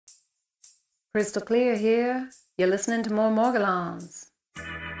Crystal clear here. You're listening to more Morgellons.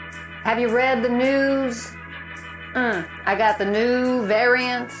 Have you read the news? I got the new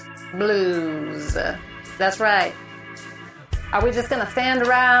variant blues. That's right. Are we just gonna stand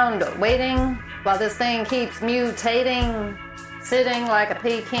around waiting while this thing keeps mutating? Sitting like a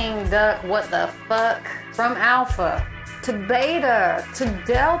Peking duck, what the fuck? From Alpha to Beta to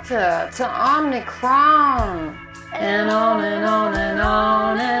Delta to Omicron. And on and on and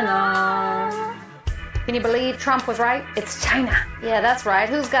on and on. Can you believe Trump was right? It's China. Yeah, that's right.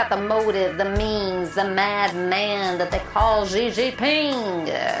 Who's got the motive, the means, the madman that they call Xi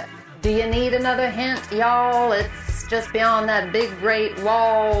Jinping? Do you need another hint, y'all? It's just beyond that big great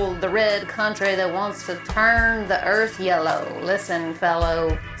wall, the red country that wants to turn the earth yellow. Listen,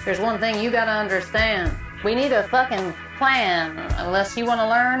 fellow, there's one thing you gotta understand. We need a fucking plan, unless you want to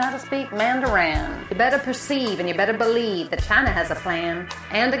learn how to speak Mandarin. You better perceive and you better believe that China has a plan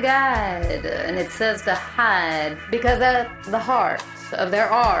and a guide, and it says to hide, because at the heart of their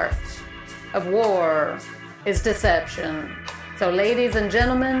art of war is deception. So ladies and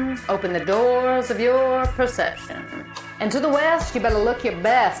gentlemen, open the doors of your perception. And to the West, you better look your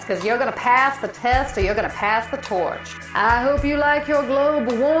best, because you're going to pass the test or you're going to pass the torch. I hope you like your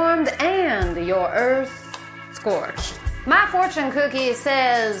globe warmed and your earth scorched. My fortune cookie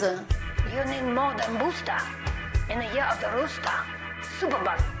says, you need more than booster. In the year of the rooster,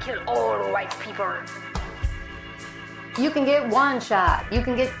 Superbug kill all white people. You can get one shot, you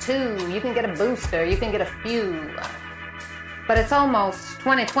can get two, you can get a booster, you can get a few. But it's almost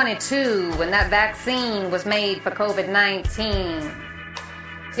 2022 when that vaccine was made for COVID-19.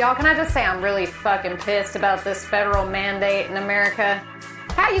 Y'all, can I just say I'm really fucking pissed about this federal mandate in America?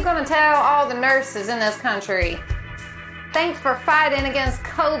 How you gonna tell all the nurses in this country, thanks for fighting against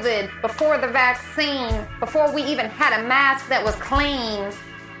COVID before the vaccine, before we even had a mask that was clean,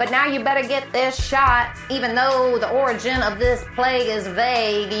 but now you better get this shot, even though the origin of this plague is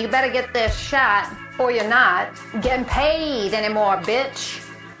vague, you better get this shot, or you're not getting paid anymore, bitch.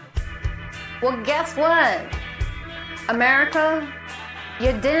 Well, guess what? America,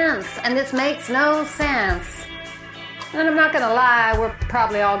 you're dense, and this makes no sense. And I'm not gonna lie, we're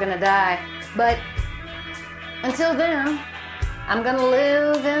probably all gonna die. But until then, I'm gonna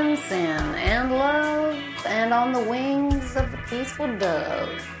live in sin and love, and on the wings of the peaceful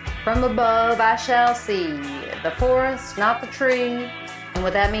dove. From above I shall see the forest, not the tree. And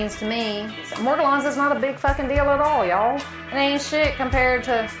what that means to me, Morgellons is not a big fucking deal at all, y'all. It ain't shit compared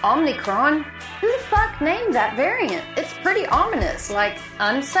to Omicron. Who the fuck named that variant? It's pretty ominous, like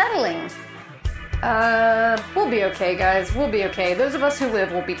unsettling. We'll be okay, guys. We'll be okay. Those of us who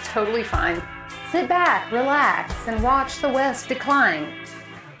live will be totally fine. Sit back, relax, and watch the West decline.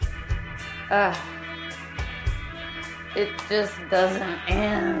 It just doesn't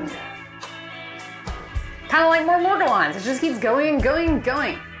end. Kind of like more Morgellons. It just keeps going, going,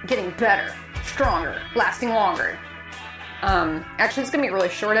 going. Getting better, stronger, lasting longer. Actually, it's gonna be a really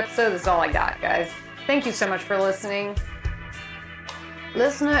short episode. This is all I got, guys. Thank you so much for listening.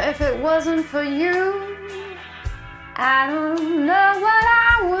 Listener, if it wasn't for you, I don't know what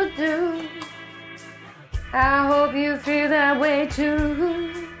I would do. I hope you feel that way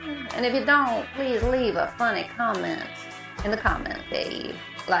too. And if you don't, please leave a funny comment in the comment, babe.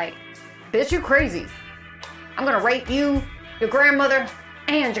 Like, bitch, you crazy. I'm gonna rape you, your grandmother,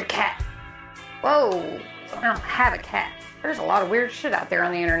 and your cat. Whoa, I don't have a cat. There's a lot of weird shit out there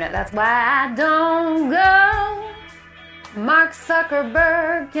on the internet. That's why I don't go. Mark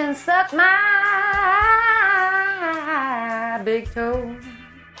Zuckerberg can suck my big toe.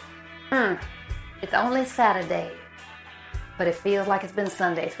 It's only Saturday, but it feels like it's been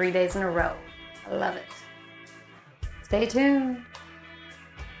Sunday 3 days in a row. I love it. Stay tuned.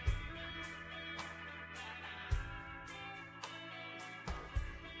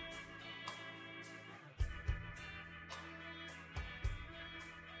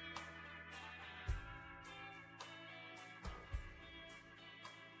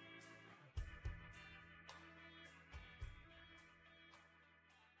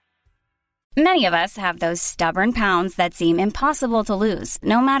 Many of us have those stubborn pounds that seem impossible to lose,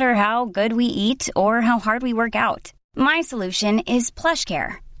 no matter how good we eat or how hard we work out. My solution is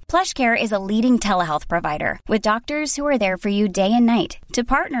PlushCare. PlushCare is a leading telehealth provider with doctors who are there for you day and night to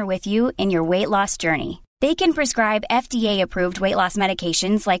partner with you in your weight loss journey. They can prescribe FDA-approved weight loss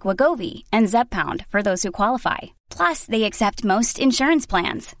medications like Wegovy and Zepbound for those who qualify. Plus, they accept most insurance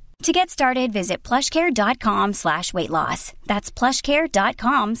plans. To get started, visit plushcare.com/weightloss. That's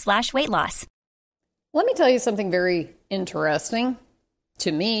plushcare.com/weightloss. Let me tell you something very interesting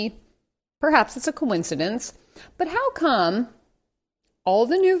to me. Perhaps it's a coincidence, but how come all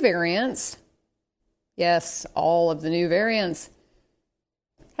the new variants Yes, all of the new variants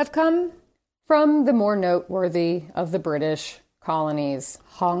have come from the more noteworthy of the British colonies.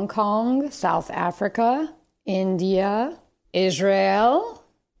 Hong Kong, South Africa, India, Israel.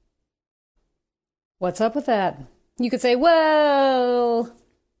 What's up with that? You could say, well,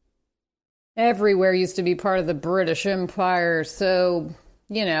 everywhere used to be part of the British Empire, so,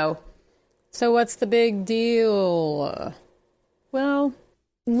 so what's the big deal? Well,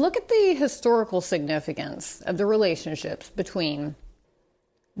 look at the historical significance of the relationships between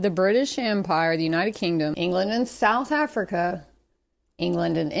the British Empire, the United Kingdom, England and South Africa,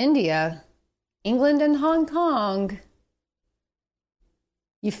 England and India, England and Hong Kong.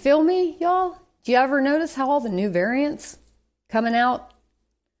 You feel me, y'all? Do you ever notice how all the new variants coming out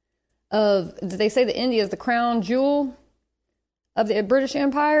of, they say that India is the crown jewel of the British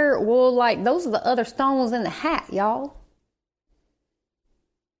Empire? Well, those are the other stones in the hat, y'all.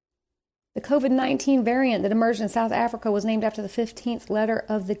 The COVID-19 variant that emerged in South Africa was named after the 15th letter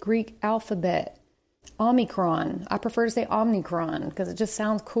of the Greek alphabet, Omicron. I prefer to say Omicron because it just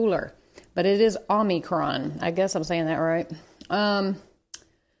sounds cooler, but it is Omicron. I guess I'm saying that right.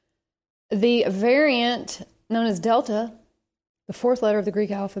 The variant known as Delta, the fourth letter of the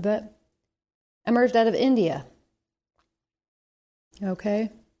Greek alphabet, emerged out of India. Okay.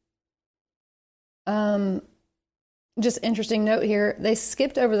 Just interesting note here. They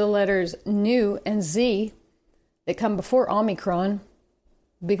skipped over the letters Nu and Z that come before Omicron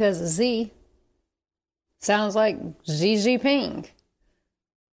because Z sounds like Xi Jinping.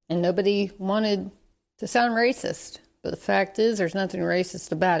 And nobody wanted to sound racist. But the fact is, there's nothing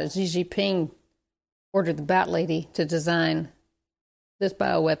racist about it. Xi Jinping ordered the Bat Lady to design this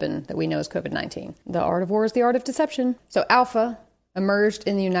bioweapon that we know as COVID-19. The art of war is the art of deception. So Alpha emerged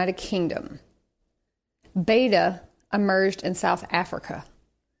in the United Kingdom. Beta emerged in South Africa.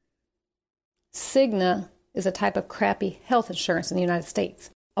 Cigna is a type of crappy health insurance in the United States,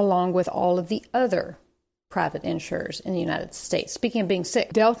 along with all of the other private insurers in the United States. Speaking of being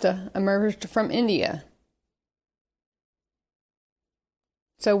sick, Delta emerged from India.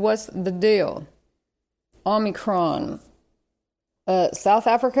 So what's the deal? Omicron. South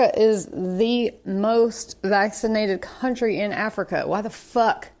Africa is the most vaccinated country in Africa. Why the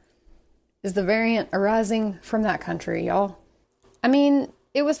fuck is the variant arising from that country, y'all? I mean,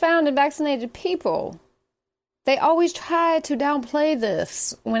 it was found in vaccinated people. They always try to downplay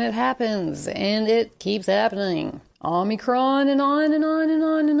this when it happens, and it keeps happening. Omicron and on and on and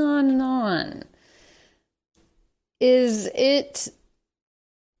on and on and on. Is it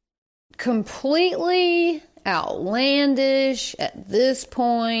completely outlandish at this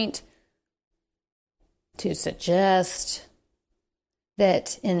point to suggest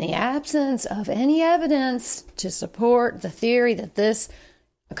that in the absence of any evidence to support the theory that this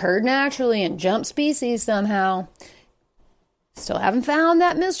occurred naturally in jump species somehow, still haven't found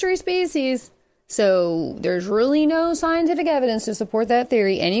that mystery species, so there's really no scientific evidence to support that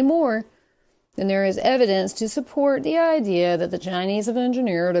theory anymore than there is evidence to support the idea that the Chinese have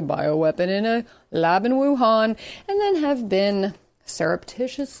engineered a bioweapon in a lab in Wuhan and then have been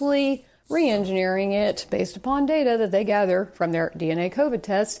surreptitiously re-engineering it based upon data that they gather from their DNA COVID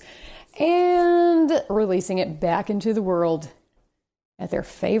tests and releasing it back into the world at their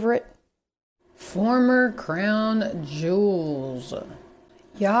favorite former crown jewels.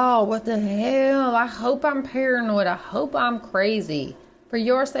 Y'all, what the hell? I hope I'm paranoid. I hope I'm crazy. For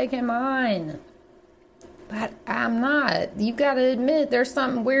your sake and mine. But I'm not. You gotta admit, there's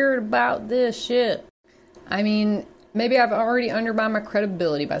something weird about this shit. I mean, maybe I've already undermined my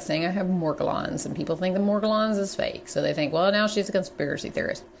credibility by saying I have Morgellons, and people think the Morgellons is fake. So they think, well, now she's a conspiracy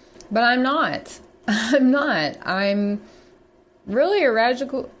theorist. But I'm not. I'm not. I'm really a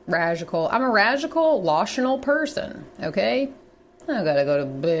radical. I'm a radical, lotional person, okay? I gotta go to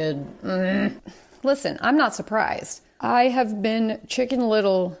bed. Listen, I'm not surprised. I have been Chicken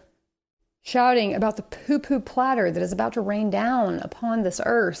Little shouting about the poo-poo platter that is about to rain down upon this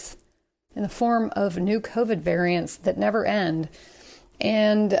earth in the form of new COVID variants that never end.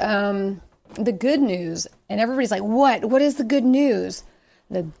 And the good news, and everybody's like, what? What is the good news?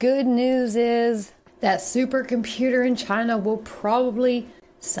 The good news is that supercomputer in China will probably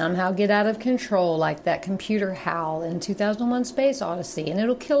somehow get out of control like that computer HAL in 2001 Space Odyssey, and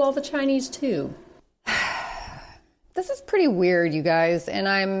it'll kill all the Chinese too. This is pretty weird, you guys, and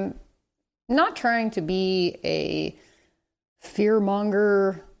I'm not trying to be a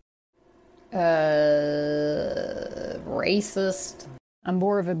fearmonger, racist. I'm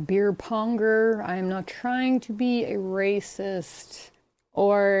more of a beer ponger. I am not trying to be a racist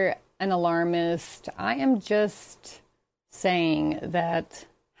or an alarmist. I am just saying that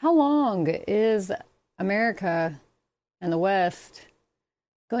how long is America and the West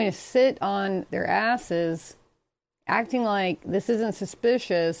going to sit on their asses, acting like this isn't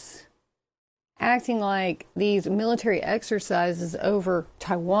suspicious, acting like these military exercises over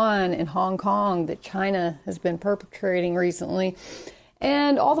Taiwan and Hong Kong that China has been perpetrating recently,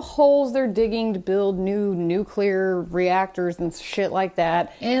 and all the holes they're digging to build new nuclear reactors and shit like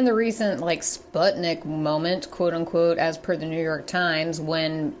that, and the recent Sputnik moment, quote unquote, as per the New York Times,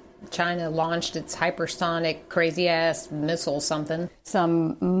 when China launched its hypersonic crazy-ass missile something.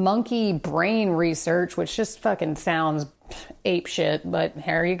 Some monkey brain research, which just fucking sounds ape shit, but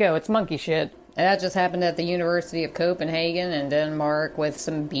here you go, it's monkey shit. And that just happened at the University of Copenhagen in Denmark with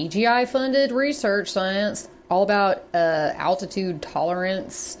some BGI-funded research science all about altitude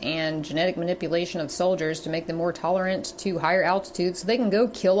tolerance and genetic manipulation of soldiers to make them more tolerant to higher altitudes so they can go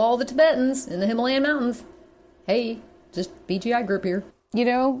kill all the Tibetans in the Himalayan mountains. Hey, just BGI group here. You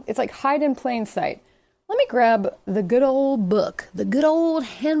know, it's like hide in plain sight. Let me grab the good old book, the good old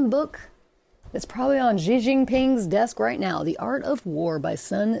handbook that's probably on Xi Jinping's desk right now, The Art of War by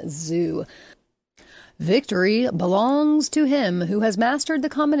Sun Tzu. Victory belongs to him who has mastered the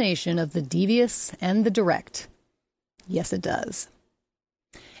combination of the devious and the direct. Yes, it does.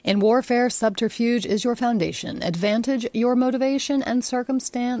 In warfare, subterfuge is your foundation, advantage your motivation, and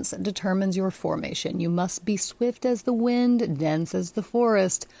circumstance determines your formation. You must be swift as the wind, dense as the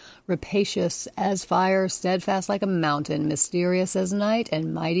forest, rapacious as fire, steadfast like a mountain, mysterious as night,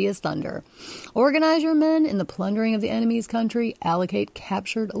 and mighty as thunder. Organize your men in the plundering of the enemy's country, allocate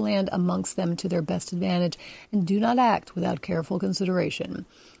captured land amongst them to their best advantage, and do not act without careful consideration.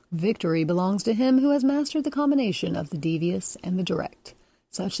 Victory belongs to him who has mastered the combination of the devious and the direct.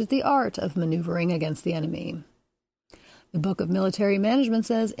 Such is the art of maneuvering against the enemy. The Book of Military Management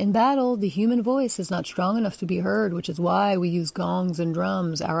says, in battle, the human voice is not strong enough to be heard, which is why we use gongs and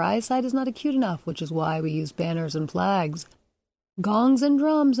drums. Our eyesight is not acute enough, which is why we use banners and flags. Gongs and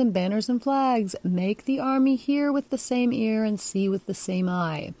drums and banners and flags make the army hear with the same ear and see with the same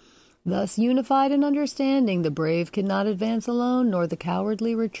eye. Thus unified in understanding, the brave cannot advance alone, nor the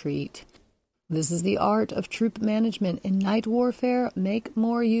cowardly retreat. This is the art of troop management. In night warfare, make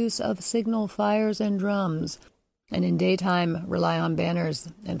more use of signal fires and drums, and in daytime, rely on banners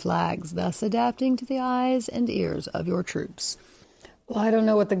and flags, thus adapting to the eyes and ears of your troops. Well, I don't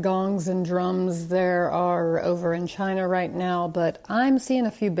know what the gongs and drums there are over in China right now, but I'm seeing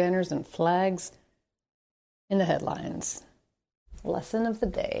a few banners and flags in the headlines. Lesson of the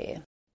day.